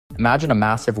Imagine a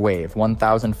massive wave,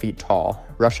 1,000 feet tall,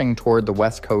 rushing toward the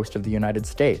west coast of the United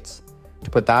States.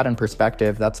 To put that in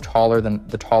perspective, that's taller than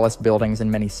the tallest buildings in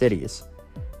many cities.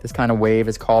 This kind of wave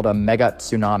is called a mega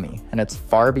tsunami, and it's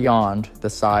far beyond the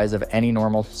size of any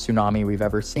normal tsunami we've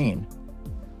ever seen.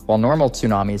 While normal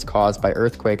tsunamis caused by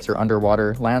earthquakes or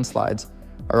underwater landslides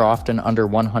are often under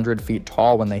 100 feet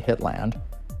tall when they hit land,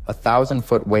 a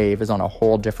 1,000-foot wave is on a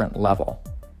whole different level.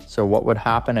 So what would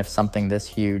happen if something this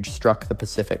huge struck the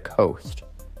Pacific coast?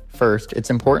 First, it's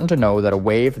important to know that a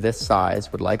wave this size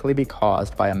would likely be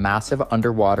caused by a massive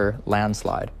underwater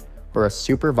landslide or a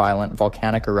super violent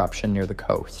volcanic eruption near the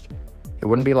coast. It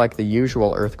wouldn't be like the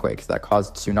usual earthquakes that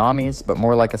caused tsunamis, but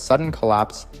more like a sudden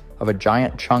collapse of a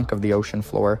giant chunk of the ocean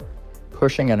floor,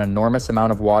 pushing an enormous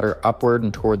amount of water upward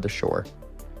and toward the shore.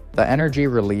 The energy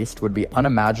released would be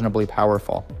unimaginably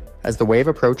powerful. As the wave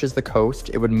approaches the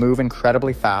coast, it would move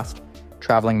incredibly fast,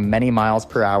 traveling many miles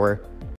per hour,